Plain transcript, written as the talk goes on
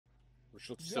Which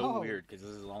looks so weird because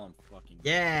this is all I'm fucking.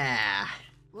 Yeah.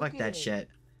 Look Fuck at that it. shit.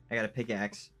 I got a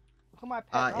pickaxe. Look at my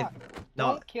pet If rock. no,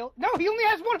 Don't kill. No, he only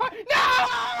has one heart.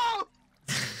 No!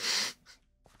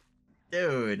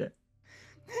 dude,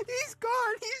 He's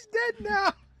gone. He's dead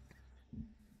now.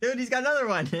 dude, he's got another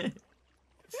one.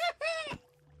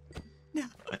 No.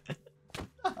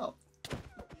 Oh.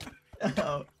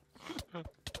 Oh.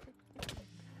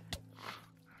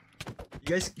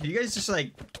 You guys just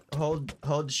like hold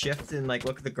shift and like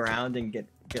look at the ground and get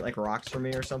like rocks for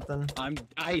me or something?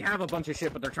 I have a bunch of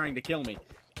shit, but they're trying to kill me.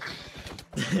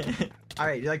 All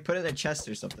right, you like put it in a chest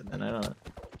or something. Then I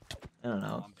don't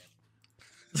know.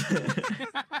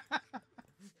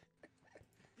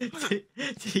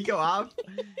 Did he go off?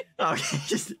 Oh,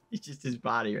 just his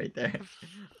body right there.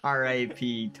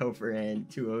 R.I.P. Topher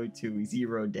 202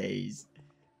 0 days.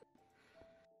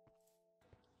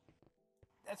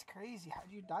 That's crazy. How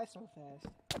did you die so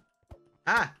fast?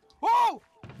 Ah! Whoa!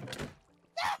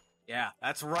 Yeah,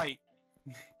 that's right.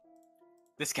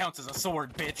 This counts as a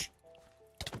sword, bitch.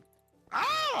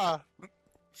 Ah!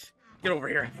 Get over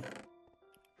here.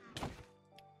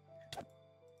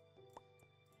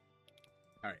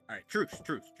 All right. Truce.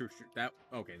 That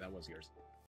okay? That was yours.